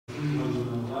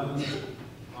11,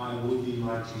 I would be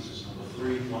like Jesus. Number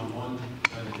 311,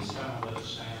 ready to stand, let us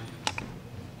stand.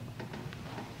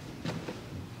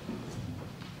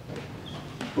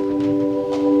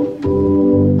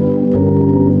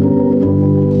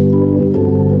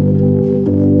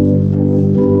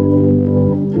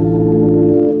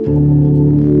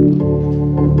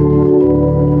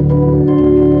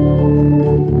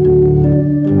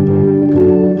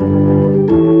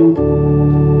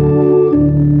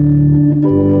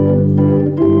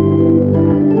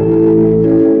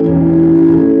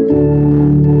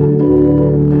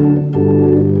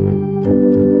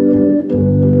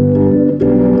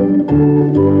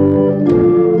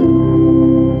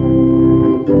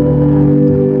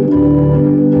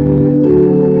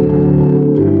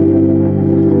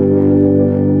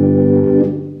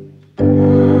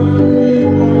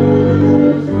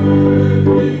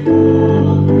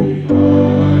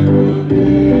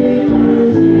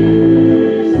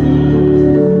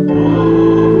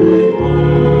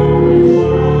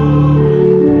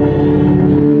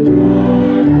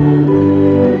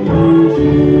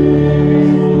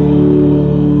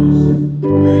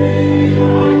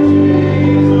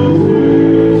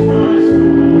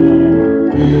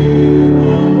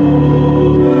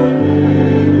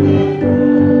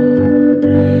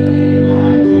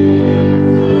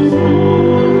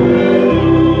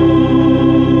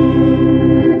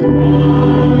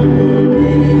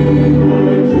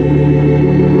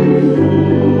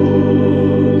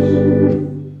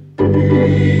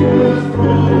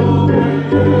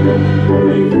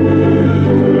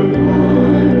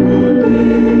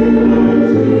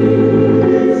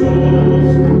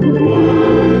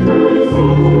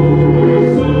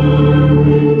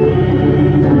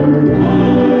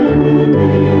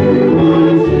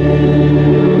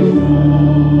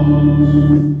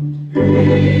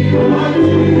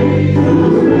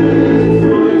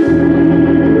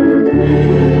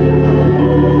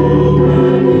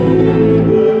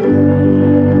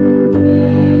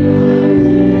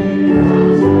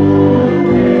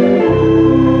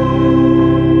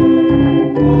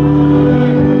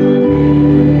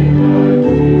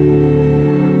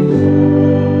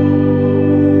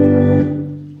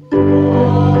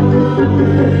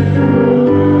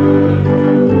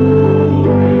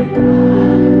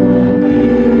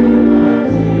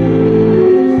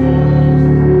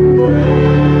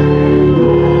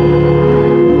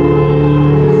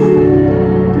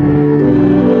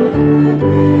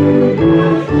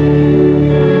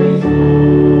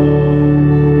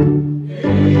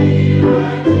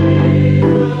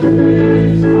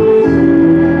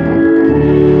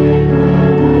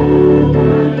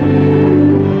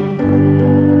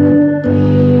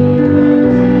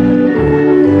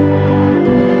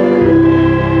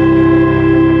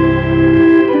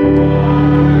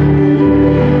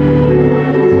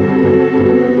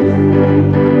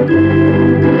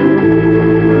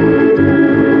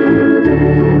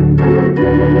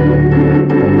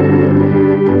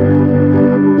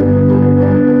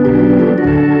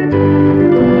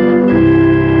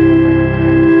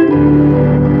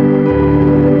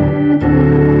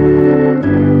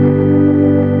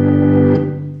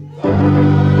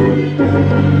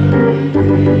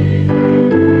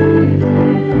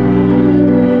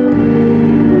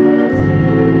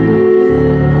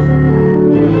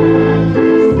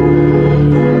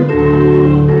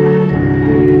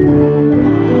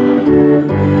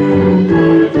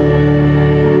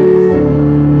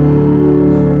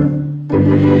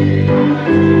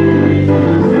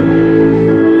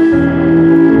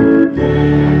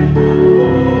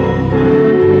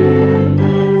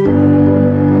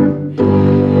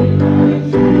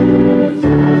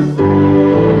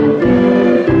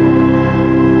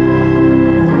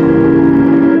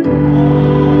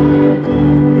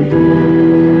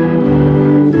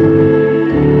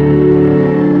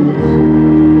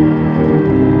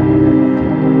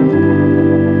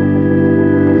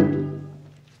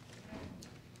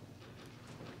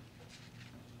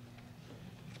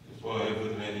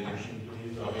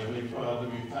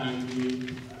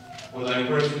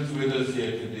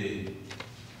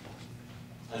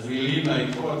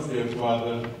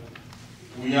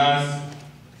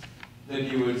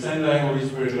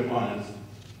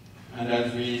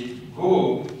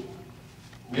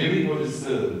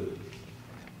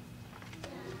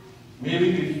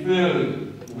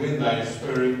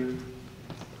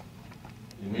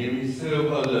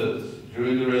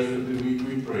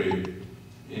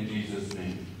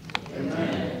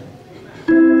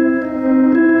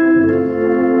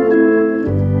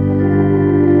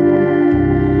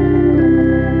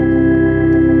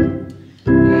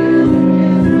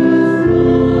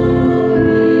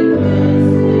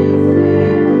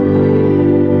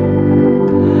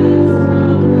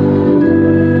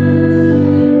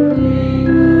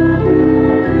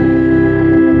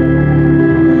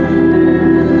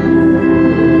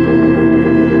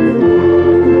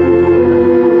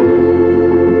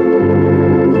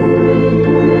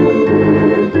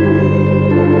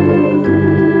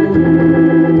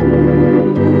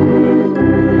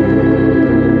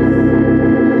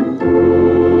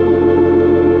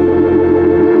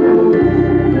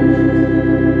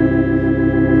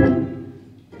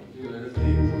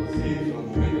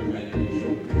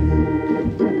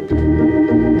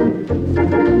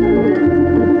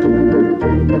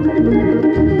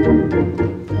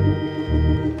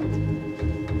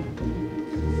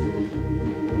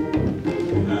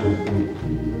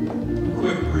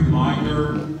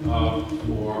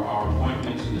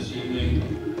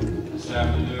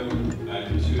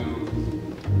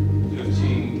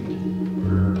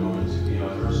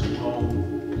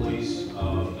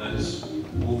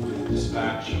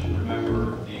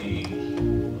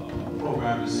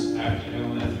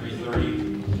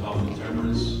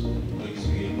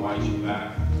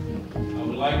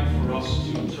 like for us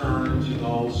to turn to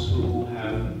those who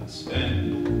have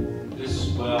spent this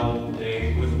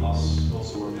day with us,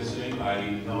 those who are visiting.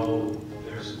 I know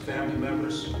there's family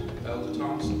members, Elder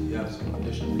Thompson, you have some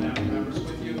additional family members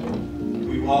with you.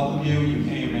 We welcome you. You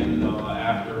came in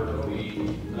after we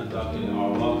conducted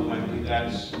our welcome. I believe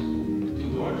that's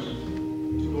two daughters?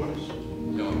 Two daughters?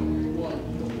 No.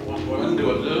 One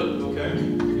daughter.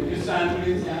 Okay. His son,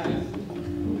 please, okay.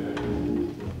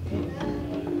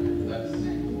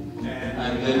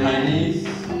 And then my niece,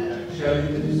 Shelly,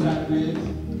 could you stand, please?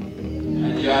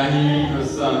 And Yanni, her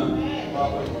son.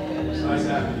 It's nice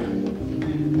having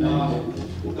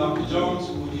you. Dr. Jones,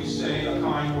 would you say a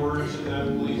kind word to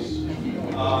them, please?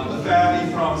 The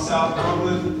family from South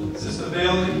Brooklyn, Sister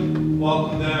Bailey,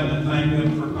 welcome them and thank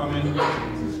them for coming.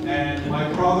 And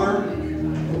my brother,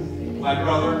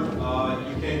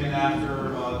 you came in after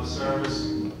the service.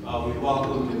 We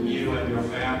welcome you and your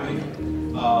family.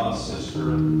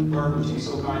 Sister Berger, she's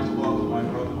so kind to welcome my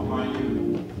brother behind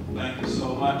you. Thank you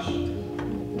so much.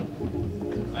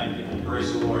 Thank you.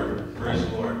 Praise the Lord. Praise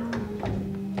the Lord.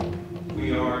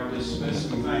 We are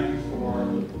dismissed. We thank you for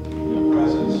your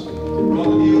presence.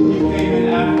 Brother, you came in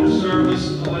after service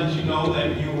to let you know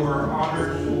that you were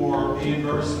honored for being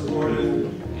very supportive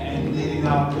and leading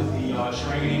up with the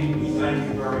training. We thank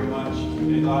you very much.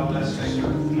 May God bless you,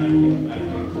 sir. Thank you. Thank you.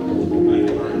 Thank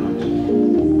you very much.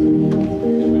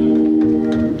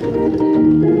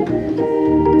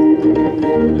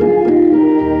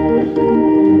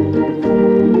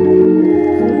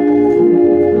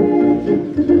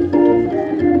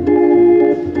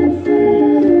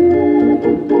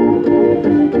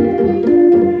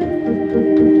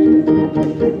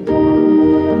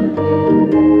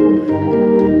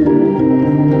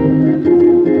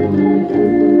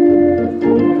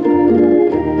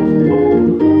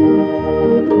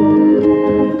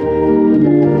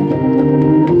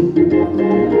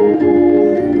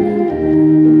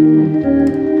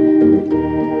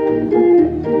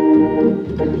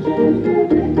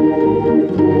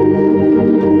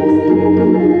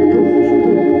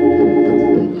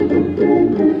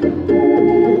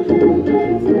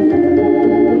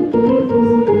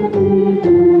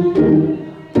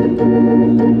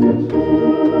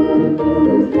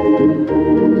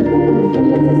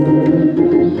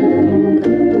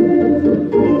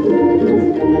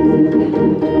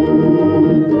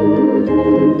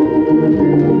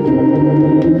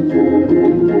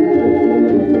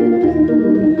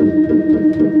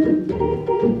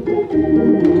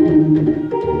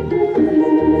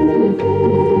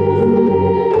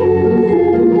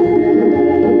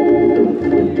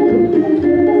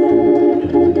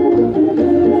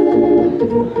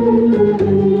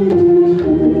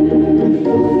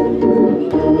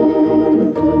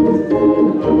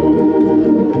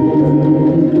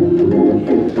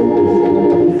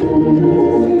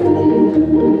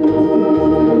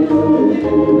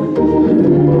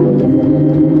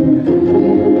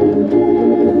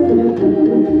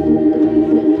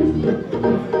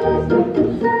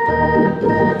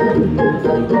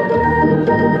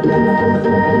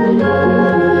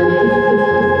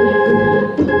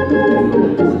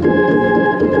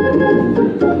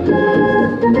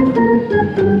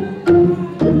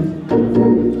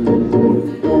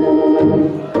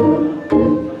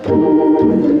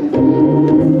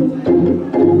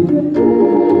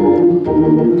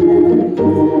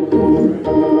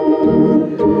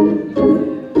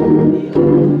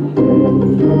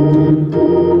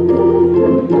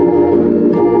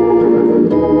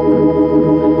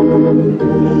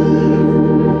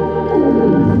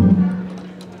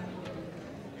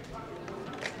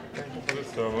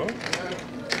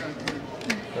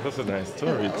 That's a nice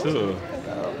story too.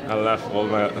 I laughed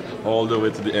all the way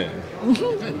to the end.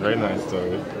 Very nice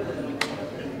story.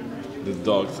 The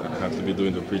dogs have to be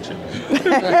doing the preaching.